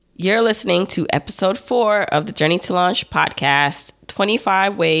You're listening to episode 4 of the Journey to Launch podcast,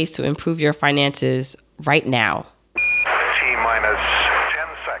 25 ways to improve your finances right now. T-minus 10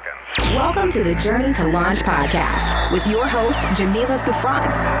 seconds. Welcome to the Journey to Launch podcast with your host, Jamila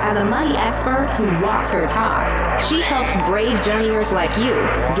Souffrant. As a money expert who walks her talk, she helps brave journeyers like you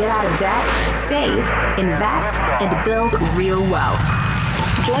get out of debt, save, invest, and build real wealth.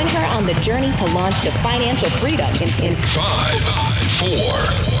 Join her on the journey to launch to financial freedom in 5, 4,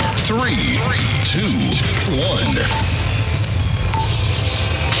 3, 2, 1.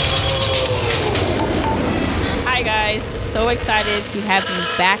 Hi guys, so excited to have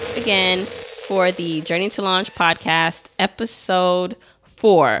you back again for the Journey to Launch podcast, episode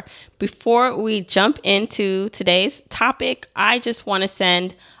 4. Before we jump into today's topic, I just want to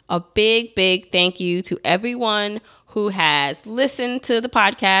send a big thank you to everyone who has listened to the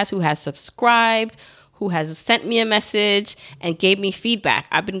podcast, who has subscribed, who has sent me a message and gave me feedback.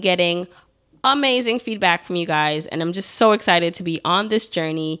 I've been getting amazing feedback from you guys, and I'm just so excited to be on this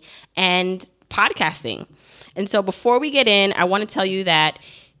journey and podcasting. And so before we get in, I want to tell you that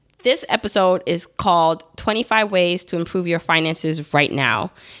this episode is called 25 Ways to Improve Your Finances Right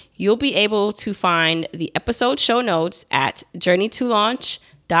Now. You'll be able to find the episode show notes at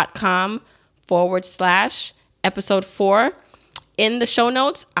journeytolaunch.com/episode 4. In the show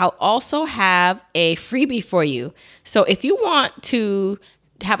notes, I'll also have a freebie for you. So if you want to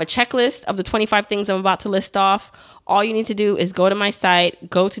have a checklist of the 25 things I'm about to list off, all you need to do is go to my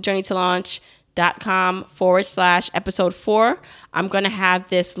site, go to journeytolaunch.com/episode 4. I'm going to have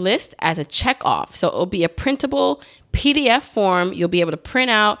this list as a check off. So it'll be a printable PDF form you'll be able to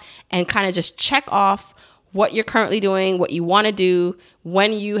print out and kind of just check off what you're currently doing, what you want to do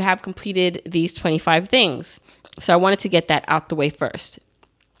when you have completed these 25 things. So I wanted to get that out the way first.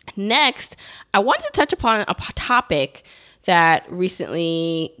 Next, I wanted to touch upon a topic that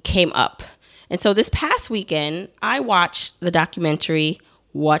recently came up. And so this past weekend, I watched the documentary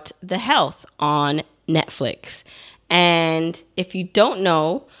What the Health on Netflix. And if you don't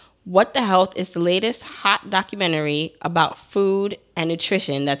know, What the Health is the latest hot documentary about food and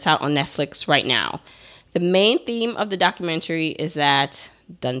nutrition that's out on Netflix right now. The main theme of the documentary is that,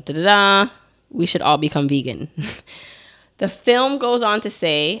 we should all become vegan. The film goes on to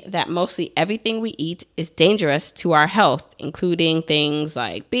say that mostly everything we eat is dangerous to our health, including things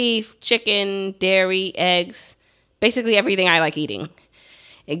like beef, chicken, dairy, eggs, basically everything I like eating.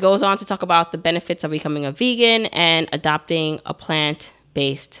 It goes on to talk about the benefits of becoming a vegan and adopting a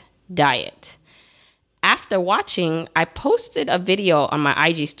plant-based diet. After watching, I posted a video on my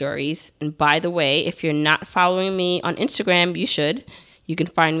IG stories. And by the way, if you're not following me on Instagram, you should. You can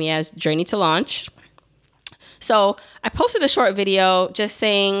find me as Journey to Launch. So I posted a short video just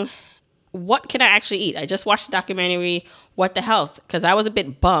saying, what can I actually eat? I just watched the documentary, What the Health, because I was a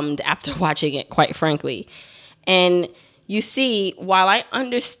bit bummed after watching it, quite frankly. And you see, while I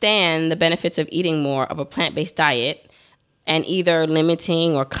understand the benefits of eating more of a plant-based diet and either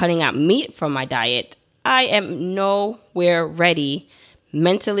limiting or cutting out meat from my diet, I am nowhere ready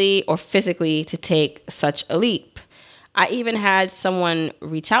mentally or physically to take such a leap. I even had someone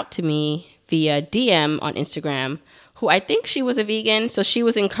reach out to me via DM on Instagram who I think she was a vegan, so she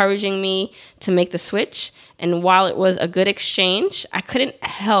was encouraging me to make the switch. And while it was a good exchange, I couldn't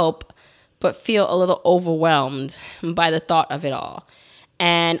help but feel a little overwhelmed by the thought of it all.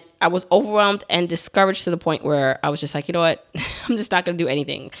 And I was overwhelmed and discouraged to the point where I was just like, you know what, I'm just not going to do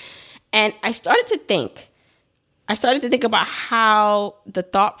anything. And I started to think about how the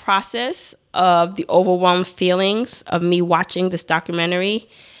thought process of the overwhelmed feelings of me watching this documentary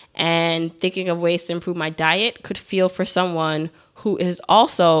and thinking of ways to improve my diet could feel for someone who is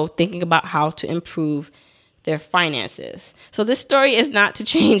also thinking about how to improve their finances. So this story is not to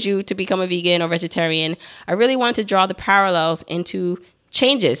change you to become a vegan or vegetarian. I really wanted to draw the parallels into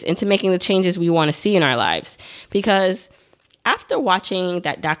making the changes we want to see in our lives. Because after watching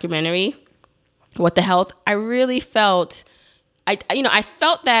that documentary, What the Health, I really felt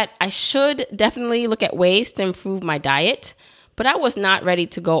that I should definitely look at ways to improve my diet, but I was not ready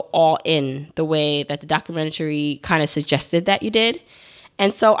to go all in the way that the documentary kind of suggested that you did.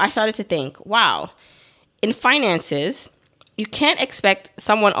 And so I started to think, wow, in finances, you can't expect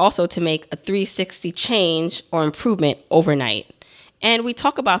someone also to make a 360 change or improvement overnight. And we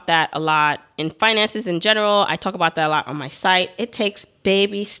talk about that a lot in finances in general. I talk about that a lot on my site. It takes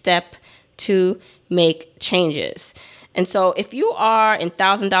baby step to make changes. And so if you are in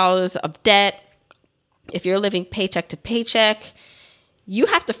 $1,000 of debt, if you're living paycheck to paycheck, you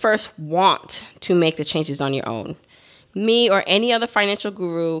have to first want to make the changes on your own. Me or any other financial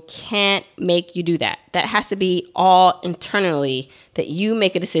guru can't make you do that. That has to be all internally that you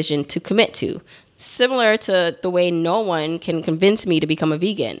make a decision to commit to. Similar to the way no one can convince me to become a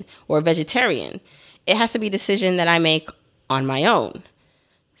vegan or a vegetarian. It has to be a decision that I make on my own.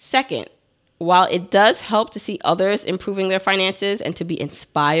 Second, while it does help to see others improving their finances and to be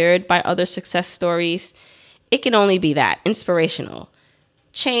inspired by other success stories, it can only be that, inspirational.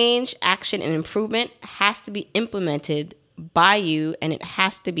 Change, action, and improvement has to be implemented by you, and it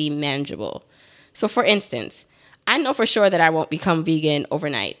has to be manageable. So for instance, I know for sure that I won't become vegan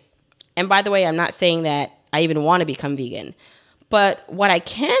overnight. And by the way, I'm not saying that I even want to become vegan. But what I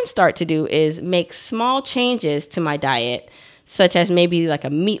can start to do is make small changes to my diet, such as maybe like a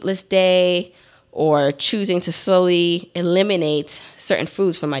meatless day or choosing to slowly eliminate certain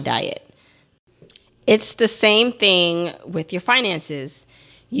foods from my diet. It's the same thing with your finances.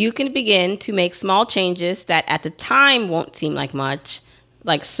 You can begin to make small changes that at the time won't seem like much,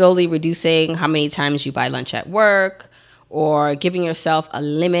 like slowly reducing how many times you buy lunch at work or giving yourself a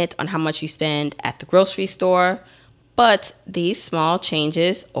limit on how much you spend at the grocery store. But these small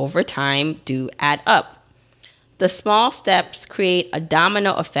changes over time do add up. The small steps create a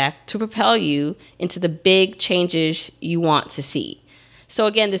domino effect to propel you into the big changes you want to see. So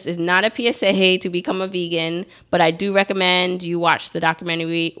again, this is not a PSA to become a vegan, but I do recommend you watch the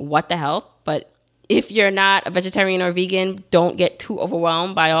documentary, What the Health. But if you're not a vegetarian or vegan, don't get too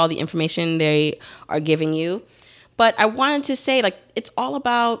overwhelmed by all the information they are giving you. But I wanted to say, it's all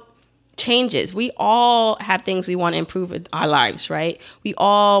about changes. We all have things we want to improve in our lives, right? We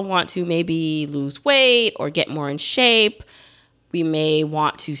all want to maybe lose weight or get more in shape. We may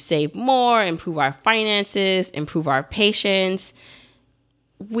want to save more, improve our finances, improve our patience.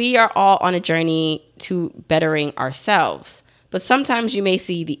 We are all on a journey to bettering ourselves. But sometimes you may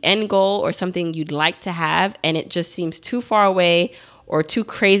see the end goal or something you'd like to have, and it just seems too far away or too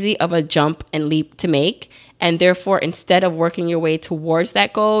crazy of a jump and leap to make. And therefore, instead of working your way towards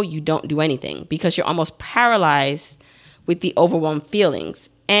that goal, you don't do anything because you're almost paralyzed with the overwhelmed feelings.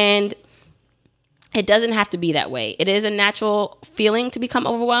 And it doesn't have to be that way. It is a natural feeling to become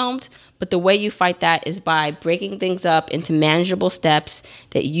overwhelmed, but the way you fight that is by breaking things up into manageable steps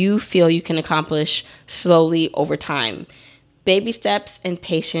that you feel you can accomplish slowly over time. Baby steps and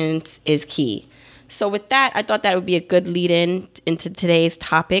patience is key. So with that, I thought that would be a good lead-in into today's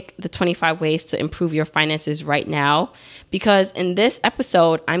topic, the 25 ways to improve your finances right now. Because in this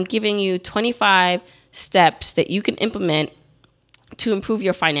episode, I'm giving you 25 steps that you can implement to improve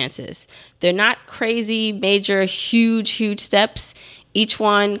your finances. They're not crazy, major, huge steps. Each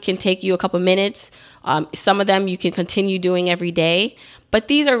one can take you a couple minutes. Some of them you can continue doing every day. But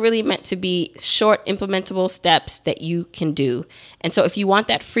these are really meant to be short, implementable steps that you can do. And so if you want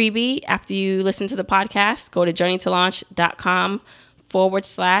that freebie after you listen to the podcast, go to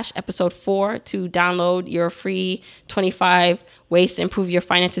journeytolaunch.com/episode 4 to download your free 25 ways to improve your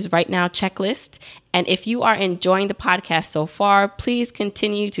finances right now checklist. And if you are enjoying the podcast so far, please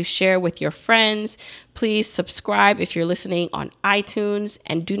continue to share with your friends. Please subscribe if you're listening on iTunes,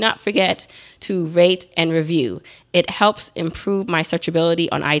 and do not forget to rate and review. It helps improve my searchability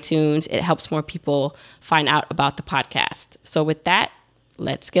on iTunes. It helps more people find out about the podcast. So with that,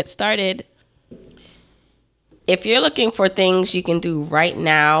 let's get started. If you're looking for things you can do right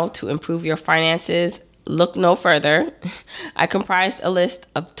now to improve your finances, look no further. I comprised a list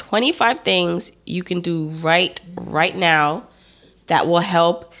of 25 things you can do right now that will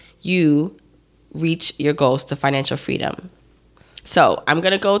help you reach your goals to financial freedom. So I'm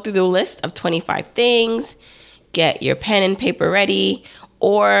going to go through the list of 25 things. Get your pen and paper ready,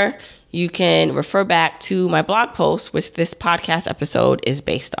 or you can refer back to my blog post, which this podcast episode is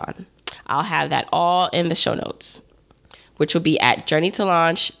based on. I'll have that all in the show notes, which will be at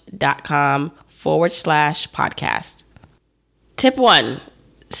journeytolaunch.com/podcast. Tip 1,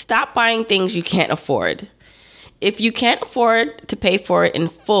 stop buying things you can't afford. If you can't afford to pay for it in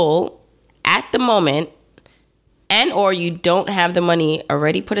full at the moment, and or you don't have the money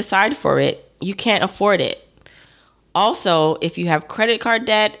already put aside for it, you can't afford it. Also, if you have credit card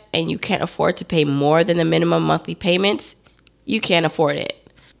debt and you can't afford to pay more than the minimum monthly payments, you can't afford it.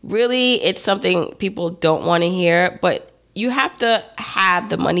 Really, it's something people don't want to hear, but you have to have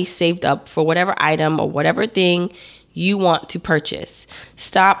the money saved up for whatever item or whatever thing you want to purchase.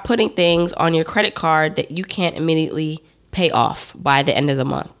 Stop putting things on your credit card that you can't immediately pay off by the end of the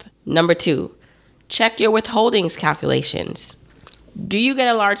month. Number 2, check your withholdings calculations. Do you get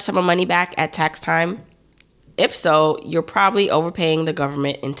a large sum of money back at tax time? If so, you're probably overpaying the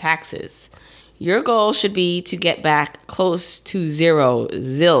government in taxes. Your goal should be to get back close to zero,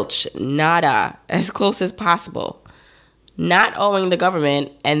 zilch, nada, as close as possible. Not owing the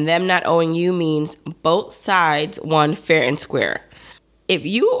government and them not owing you means both sides won fair and square. If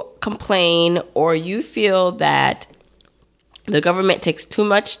you complain or you feel that the government takes too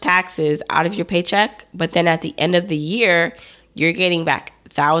much taxes out of your paycheck, but then at the end of the year, you're getting back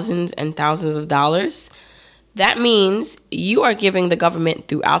thousands and thousands of dollars, that means you are giving the government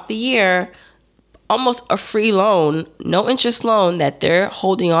throughout the year almost a free loan, no interest loan that they're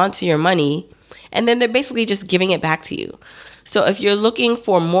holding on to your money, and then they're basically just giving it back to you. So if you're looking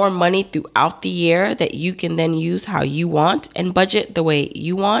for more money throughout the year that you can then use how you want and budget the way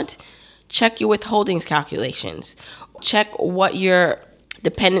you want, check your withholdings calculations. Check what your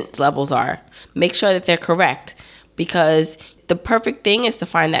dependence levels are. Make sure that they're correct, because the perfect thing is to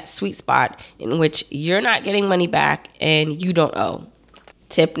find that sweet spot in which you're not getting money back and you don't owe.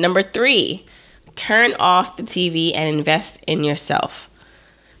 Tip number 3, turn off the TV and invest in yourself.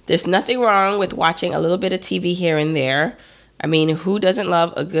 There's nothing wrong with watching a little bit of TV here and there. I mean, who doesn't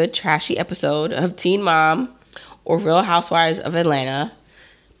love a good trashy episode of Teen Mom or Real Housewives of Atlanta?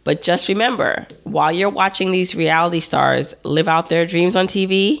 But just remember, while you're watching these reality stars live out their dreams on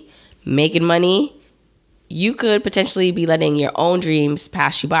TV, making money, you could potentially be letting your own dreams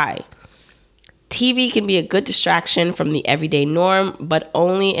pass you by. TV can be a good distraction from the everyday norm, but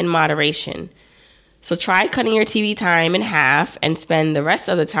only in moderation. So try cutting your TV time in half and spend the rest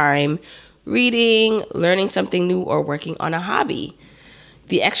of the time reading, learning something new, or working on a hobby.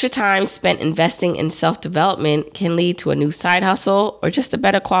 The extra time spent investing in self-development can lead to a new side hustle or just a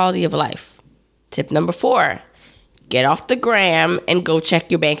better quality of life. Tip number 4, get off the gram and go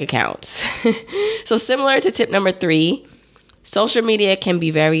check your bank accounts. So similar to tip number 3, social media can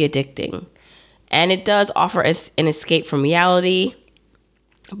be very addicting, and it does offer us an escape from reality.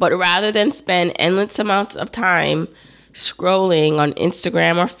 But rather than spend endless amounts of time scrolling on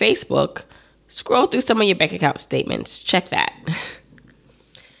Instagram or Facebook, scroll through some of your bank account statements. Check that.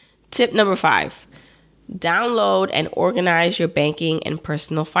 Tip number 5, download and organize your banking and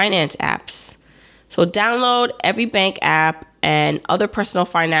personal finance apps. So download every bank app and other personal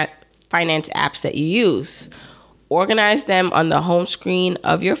finance apps that you use. Organize them on the home screen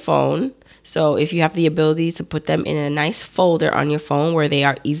of your phone. So if you have the ability to put them in a nice folder on your phone where they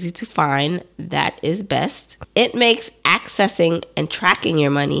are easy to find, that is best. It makes accessing and tracking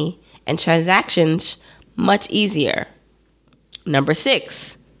your money and transactions much easier. Number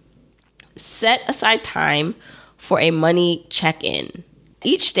 6, set aside time for a money check-in.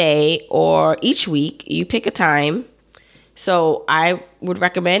 Each day or each week, you pick a time. So I would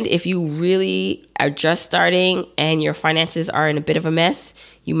recommend, if you really are just starting and your finances are in a bit of a mess,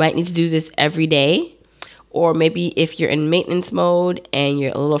 you might need to do this every day. Or maybe if you're in maintenance mode and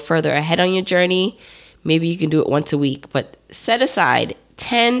you're a little further ahead on your journey, maybe you can do it once a week. But set aside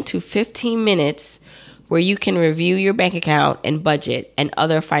 10 to 15 minutes where you can review your bank account and budget and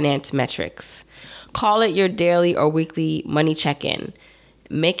other finance metrics. Call it your daily or weekly money check-in.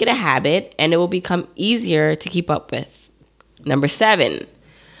 Make it a habit and it will become easier to keep up with. Number 7,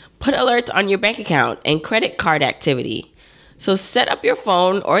 put alerts on your bank account and credit card activity. So set up your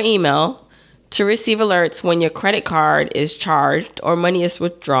phone or email to receive alerts when your credit card is charged or money is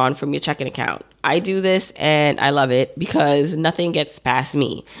withdrawn from your checking account. I do this and I love it because nothing gets past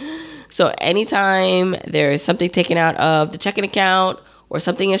me. So anytime there is something taken out of the checking account or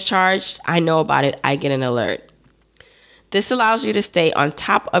something is charged, I know about it. I get an alert. This allows you to stay on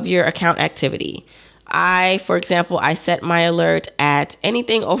top of your account activity. For example, I set my alert at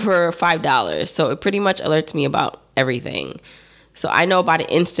anything over $5. So it pretty much alerts me about everything. So I know about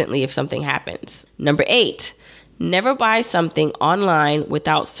it instantly if something happens. Number 8, never buy something online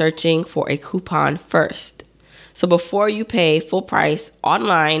without searching for a coupon first. So before you pay full price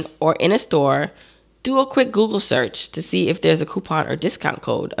online or in a store, do a quick Google search to see if there's a coupon or discount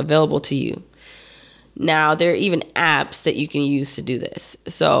code available to you. Now, there are even apps that you can use to do this.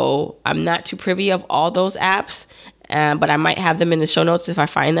 So I'm not too privy of all those apps, but I might have them in the show notes if I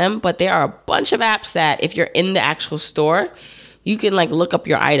find them. But there are a bunch of apps that if you're in the actual store, you can look up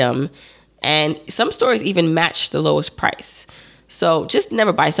your item, and some stores even match the lowest price. So just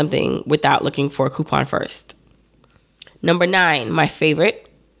never buy something without looking for a coupon first. Number 9, my favorite,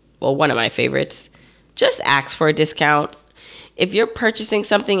 one of my favorites, just ask for a discount. If you're purchasing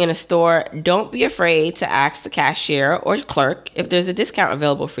something in a store, don't be afraid to ask the cashier or clerk if there's a discount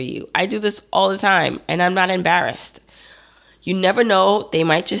available for you. I do this all the time, and I'm not embarrassed. You never know, they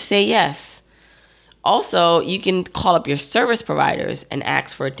might just say yes. Also, you can call up your service providers and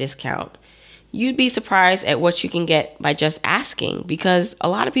ask for a discount. You'd be surprised at what you can get by just asking, because a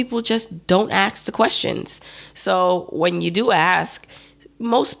lot of people just don't ask the questions. So when you do ask,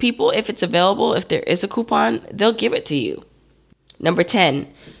 most people, if it's available, if there is a coupon, they'll give it to you. Number 10,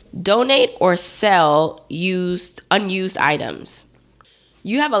 donate or sell unused items.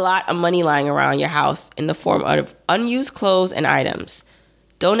 You have a lot of money lying around your house in the form of unused clothes and items.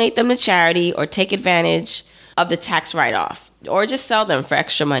 Donate them to charity or take advantage of the tax write-off, or just sell them for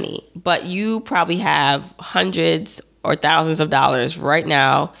extra money. But you probably have hundreds or thousands of dollars right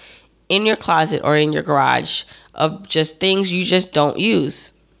now in your closet or in your garage of just things you just don't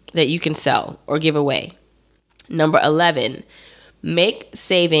use that you can sell or give away. Number 11, make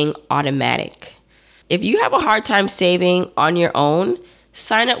saving automatic. If you have a hard time saving on your own,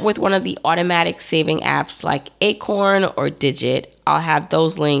 sign up with one of the automatic saving apps like Acorn or Digit. I'll have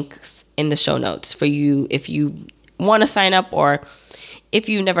those links in the show notes for you if you want to sign up or if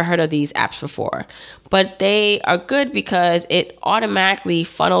you've never heard of these apps before. But they are good because it automatically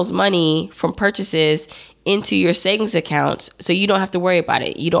funnels money from purchases into your savings accounts, so you don't have to worry about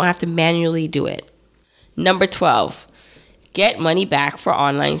it. You don't have to manually do it. Number 12, get money back for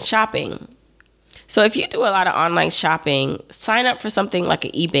online shopping. So if you do a lot of online shopping, sign up for something like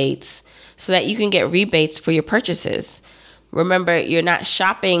an Ebates so that you can get rebates for your purchases. Remember, you're not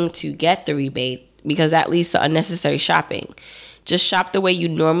shopping to get the rebate because that leads to unnecessary shopping. Just shop the way you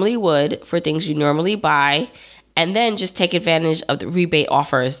normally would for things you normally buy, and then just take advantage of the rebate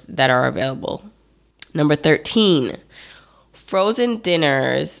offers that are available. Number 13, frozen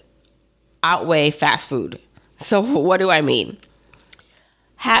dinners outweigh fast food. So what do I mean?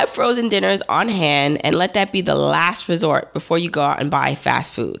 Have frozen dinners on hand and let that be the last resort before you go out and buy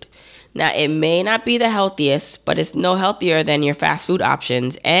fast food. Now, it may not be the healthiest, but it's no healthier than your fast food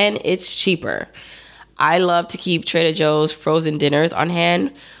options, and it's cheaper. I love to keep Trader Joe's frozen dinners on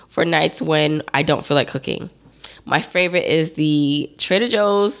hand for nights when I don't feel like cooking. My favorite is the Trader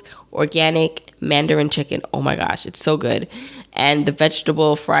Joe's organic Mandarin chicken. Oh my gosh, it's so good. And the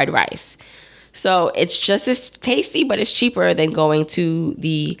vegetable fried rice. So it's just as tasty, but it's cheaper than going to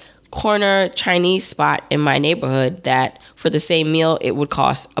the corner Chinese spot in my neighborhood that for the same meal, it would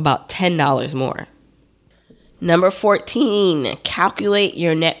cost about $10 more. Number 14, calculate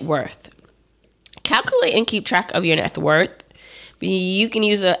your net worth. Calculate and keep track of your net worth. You can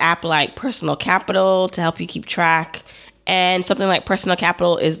use an app like Personal Capital to help you keep track. And something like Personal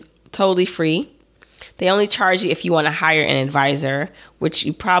Capital is totally free. They only charge you if you want to hire an advisor, which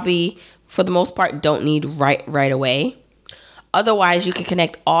you probably, for the most part, don't need right away. Otherwise, you can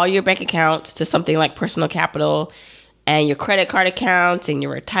connect all your bank accounts to something like Personal Capital and your credit card accounts and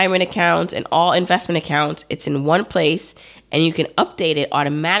your retirement accounts and all investment accounts. It's in one place, and you can update it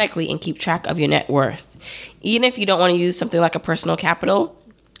automatically and keep track of your net worth. Even if you don't want to use something like a Personal Capital,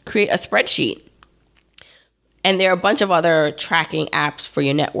 create a spreadsheet. And there are a bunch of other tracking apps for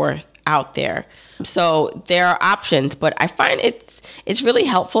your net worth out there. So there are options, but I find it's really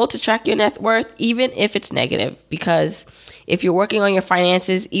helpful to track your net worth, even if it's negative, because if you're working on your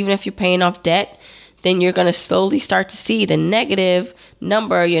finances, even if you're paying off debt, then you're going to slowly start to see the negative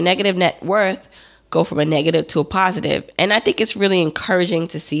number, your negative net worth, go from a negative to a positive. And I think it's really encouraging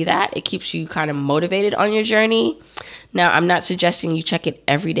to see that. It keeps you kind of motivated on your journey. Now, I'm not suggesting you check it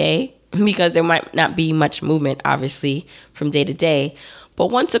every day because there might not be much movement, obviously, from day to day. But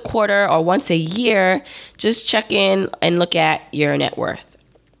once a quarter or once a year, just check in and look at your net worth.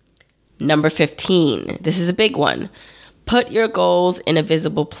 Number 15, this is a big one. Put your goals in a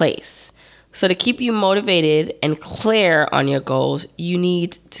visible place. So to keep you motivated and clear on your goals, you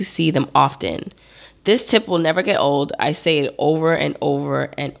need to see them often. This tip will never get old. I say it over and over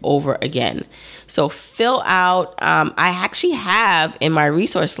and over again. So fill out, I actually have in my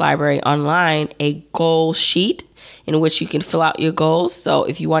resource library online a goal sheet in which you can fill out your goals. So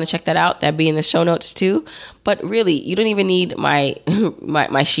if you want to check that out, that'd be in the show notes too. But really, you don't even need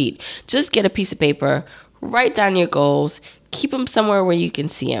my sheet. Just get a piece of paper, write down your goals, keep them somewhere where you can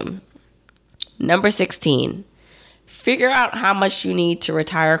see them. Number 16, figure out how much you need to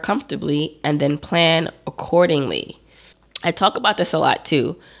retire comfortably and then plan accordingly. I talk about this a lot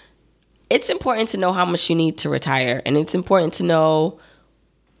too. It's important to know how much you need to retire, and it's important to know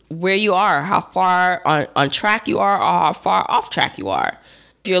where you are, how far on track you are, or how far off track you are.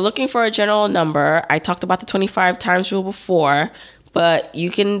 If you're looking for a general number, I talked about the 25 times rule before, but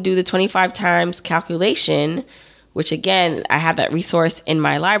you can do the 25 times calculation, which again, I have that resource in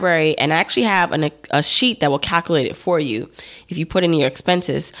my library, and I actually have a sheet that will calculate it for you if you put in your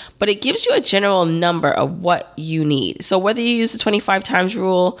expenses. But it gives you a general number of what you need. So whether you use the 25 times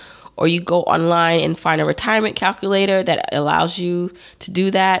rule or you go online and find a retirement calculator that allows you to do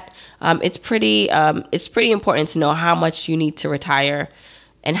that, it's pretty important to know how much you need to retire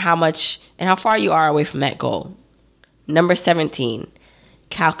and how far you are away from that goal. Number 17,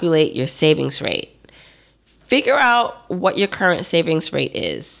 calculate your savings rate. Figure out what your current savings rate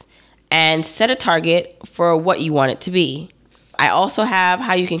is and set a target for what you want it to be. I also have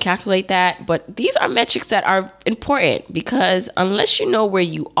how you can calculate that, but these are metrics that are important because unless you know where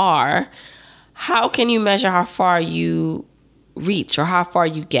you are, how can you measure how far you reach or how far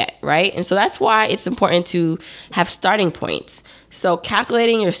you get, right? And so that's why it's important to have starting points. So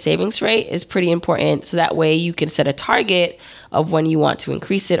calculating your savings rate is pretty important so that way you can set a target of when you want to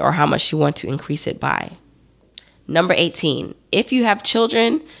increase it or how much you want to increase it by. Number 18, if you have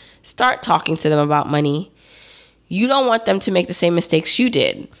children, start talking to them about money. You don't want them to make the same mistakes you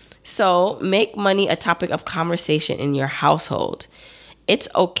did. So make money a topic of conversation in your household. It's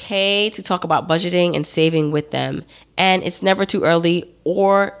okay to talk about budgeting and saving with them, and it's never too early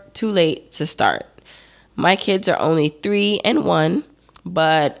or too late to start. My kids are only 3 and 1,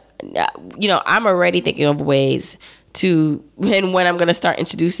 but I'm already thinking of ways to when I'm going to start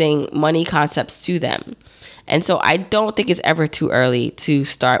introducing money concepts to them. And so I don't think it's ever too early to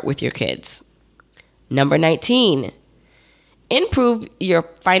start with your kids. Number 19, improve your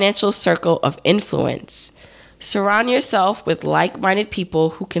financial circle of influence. Surround yourself with like-minded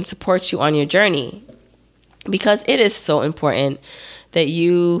people who can support you on your journey, because it is so important that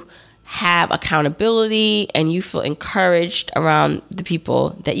you have accountability and you feel encouraged around the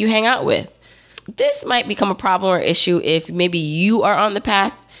people that you hang out with. This might become a problem or issue if maybe you are on the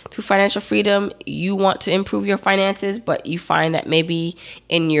path to financial freedom, you want to improve your finances, but you find that maybe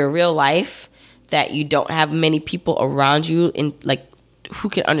in your real life that you don't have many people around you who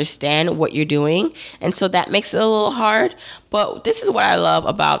can understand what you're doing. And so that makes it a little hard. But this is what I love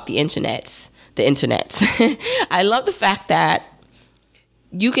about the internet. I love the fact that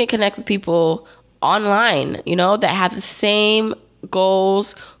you can connect with people online, that have the same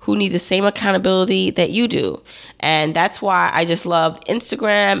goals, who need the same accountability that you do. And that's why I just love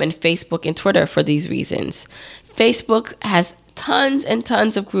Instagram and Facebook and Twitter for these reasons. Facebook has tons and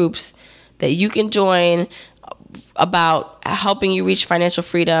tons of groups that you can join about helping you reach financial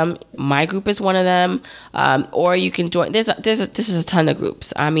freedom. My group is one of them. Or you can join. This is a ton of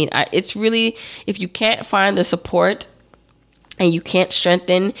groups. I mean, it's really, if you can't find the support and you can't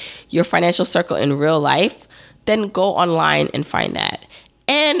strengthen your financial circle in real life, then go online and find that.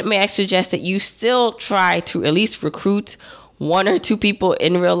 And may I suggest that you still try to at least recruit 1 or 2 people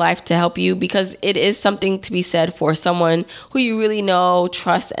in real life to help you, because it is something to be said for someone who you really know,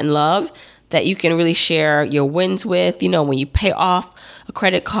 trust, and love, that you can really share your wins with, when you pay off a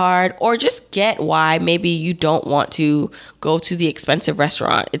credit card, or just get why maybe you don't want to go to the expensive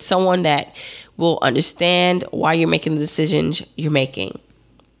restaurant. It's someone that will understand why you're making the decisions you're making.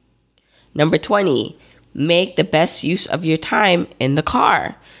 Number 20, make the best use of your time in the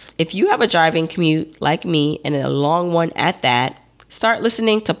car. If you have a driving commute like me, and a long one at that, start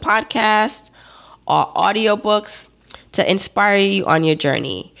listening to podcasts or audiobooks to inspire you on your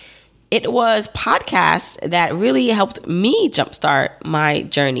journey. It was podcasts that really helped me jumpstart my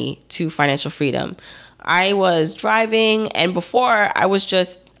journey to financial freedom. I was driving, and before I was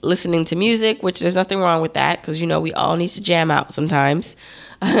just listening to music, which there's nothing wrong with that, because we all need to jam out sometimes.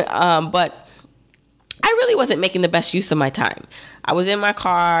 But I really wasn't making the best use of my time. I was in my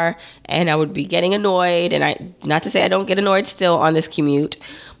car and I would be getting annoyed, and not to say I don't get annoyed still on this commute,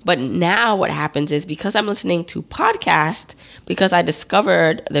 but now what happens is, because I'm listening to podcasts, because I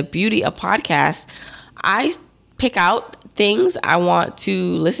discovered the beauty of podcasts, I pick out things I want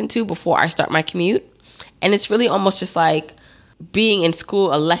to listen to before I start my commute. And it's really almost just like being in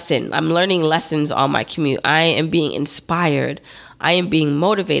school, a lesson. I'm learning lessons on my commute. I am being inspired. I am being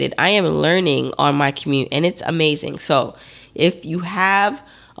motivated. I am learning on my commute, and it's amazing. So if you have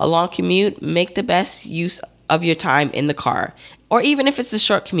a long commute, make the best use of your time in the car. Or even if it's a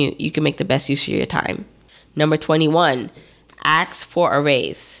short commute, you can make the best use of your time. Number 21, ask for a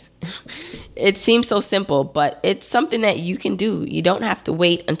raise. It seems so simple, but it's something that you can do. You don't have to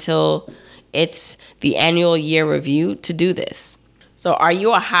wait until it's the annual year review to do this. So are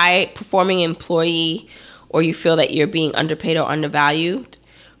you a high-performing employee, or you feel that you're being underpaid or undervalued?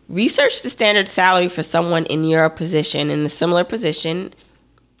 Research the standard salary for someone in your position, in a similar position,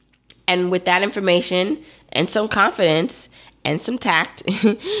 and with that information and some confidence and some tact,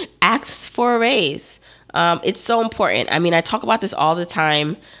 ask for a raise. It's so important. I mean, I talk about this all the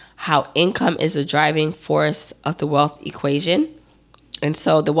time, how income is a driving force of the wealth equation. And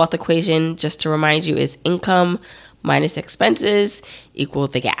so the wealth equation, just to remind you, is income minus expenses equal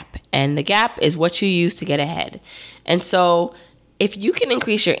the gap. And the gap is what you use to get ahead. And so if you can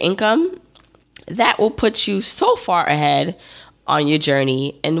increase your income, that will put you so far ahead on your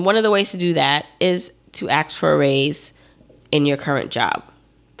journey. And one of the ways to do that is to ask for a raise in your current job.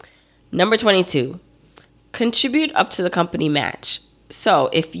 Number 22, contribute up to the company match. So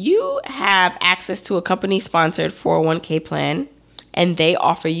if you have access to a company-sponsored 401k plan and they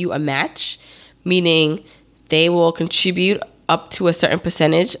offer you a match, meaning they will contribute up to a certain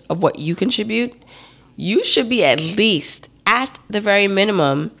percentage of what you contribute, you should be at least, at the very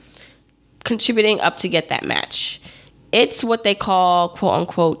minimum, contributing up to get that match. It's what they call, quote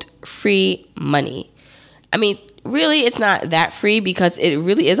unquote, free money. I mean, really, it's not that free because it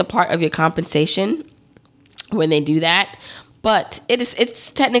really is a part of your compensation when they do that. But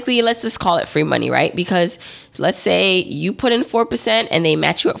it's technically, let's just call it free money, right? Because let's say you put in 4% and they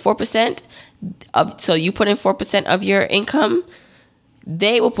match you at 4%. So you put in 4% of your income,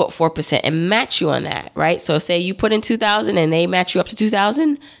 they will put 4% and match you on that, right? So say you put in $2,000 and they match you up to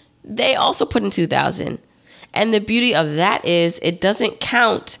 $2,000, they also put in $2,000. And the beauty of that is it doesn't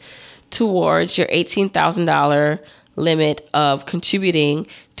count towards your $18,000 limit of contributing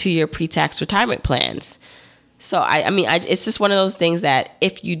to your pre-tax retirement plans. So I mean, it's just one of those things that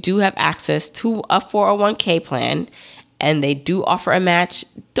if you do have access to a 401k plan and they do offer a match,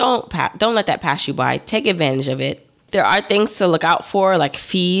 don't let that pass you by. Take advantage of it. There are things to look out for, like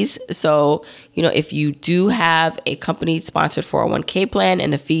fees. So, if you do have a company-sponsored 401k plan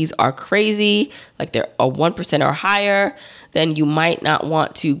and the fees are crazy, like they're a 1% or higher, then you might not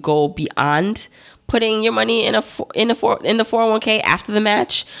want to go beyond putting your money in the 401k after the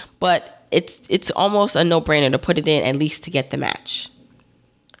match. But it's almost a no-brainer to put it in at least to get the match.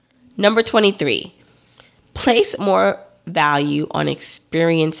 Number 23, place more value on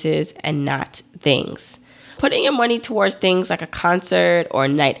experiences and not things. Putting your money towards things like a concert or a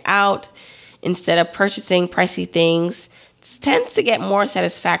night out instead of purchasing pricey things tends to get more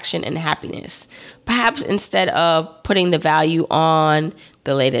satisfaction and happiness. Perhaps instead of putting the value on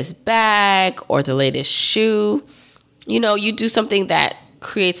the latest bag or the latest shoe, you do something that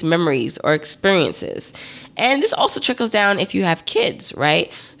creates memories or experiences. And this also trickles down if you have kids,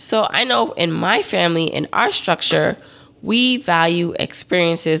 right? So I know in my family, in our structure, we value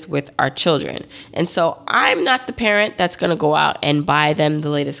experiences with our children. And so I'm not the parent that's going to go out and buy them the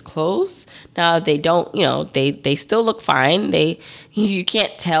latest clothes. Now, they don't, they still look fine. You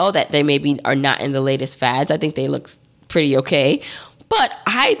can't tell that they maybe are not in the latest fads. I think they look pretty okay. But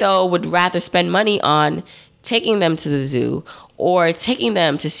I, though, would rather spend money on taking them to the zoo or taking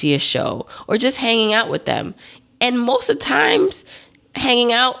them to see a show or just hanging out with them. And most of the times,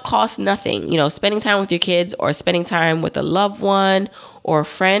 hanging out costs nothing. Spending time with your kids or spending time with a loved one or a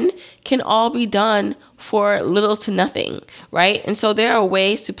friend can all be done for little to nothing, right? And so there are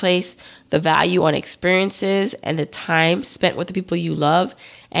ways to place the value on experiences and the time spent with the people you love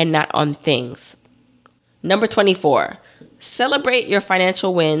and not on things. Number 24, celebrate your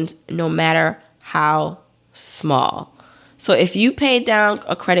financial wins no matter how small. So if you paid down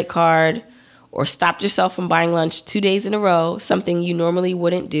a credit card or stopped yourself from buying lunch 2 days in a row, something you normally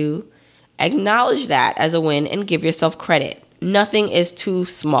wouldn't do, acknowledge that as a win and give yourself credit. Nothing is too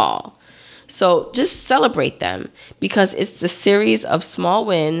small. So just celebrate them because it's the series of small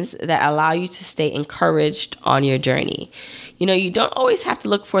wins that allow you to stay encouraged on your journey. You don't always have to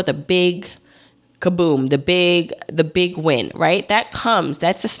look for the big kaboom, the big win, right?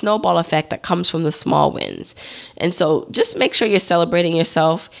 That's a snowball effect that comes from the small wins. And so just make sure you're celebrating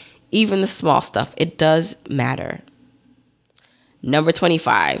yourself. Even the small stuff, it does matter. Number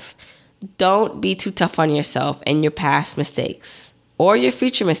 25, don't be too tough on yourself and your past mistakes or your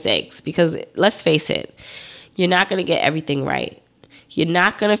future mistakes because let's face it, you're not going to get everything right. You're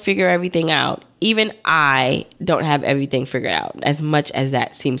not going to figure everything out. Even I don't have everything figured out, as much as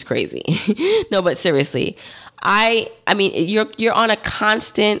that seems crazy. No, but seriously, I mean, you're on a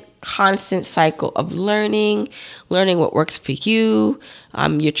constant cycle of learning what works for you.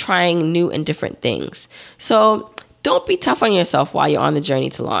 You're trying new and different things. So don't be tough on yourself while you're on the journey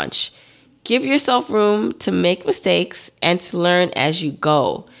to launch. Give yourself room to make mistakes and to learn as you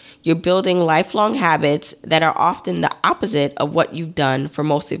go. You're building lifelong habits that are often the opposite of what you've done for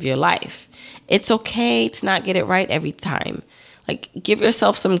most of your life. It's okay to not get it right every time. Give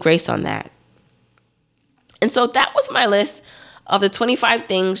yourself some grace on that. And so that was my list of the 25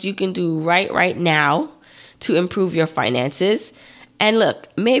 things you can do right now to improve your finances. And look,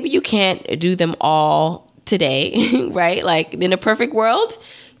 maybe you can't do them all today, right? In a perfect world,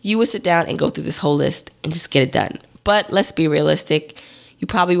 you would sit down and go through this whole list and just get it done. But let's be realistic. You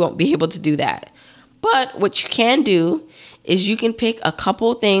probably won't be able to do that. But what you can do is you can pick a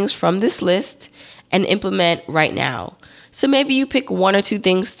couple things from this list and implement right now. So maybe you pick 1 or 2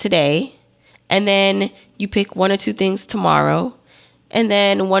 things today, and then you pick 1 or 2 things tomorrow, and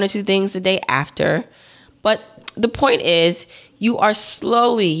then 1 or 2 things the day after. But the point is, you are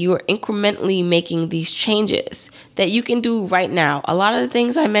incrementally making these changes that you can do right now. A lot of the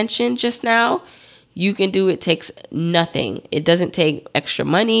things I mentioned just now, you can do. It takes nothing. It doesn't take extra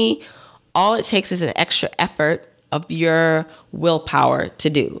money. All it takes is an extra effort of your willpower to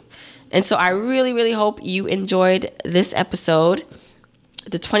do. And so I really, really hope you enjoyed this episode,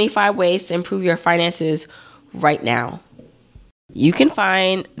 the 25 ways to improve your finances right now. You can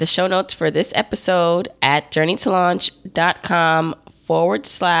find the show notes for this episode at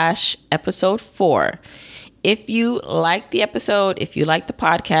journeytolaunch.com/episode 4. If you like the episode, if you like the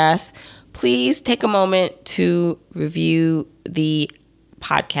podcast, please take a moment to review the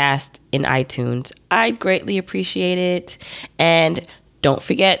podcast in iTunes. I'd greatly appreciate it. And don't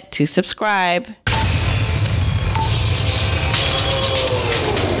forget to subscribe.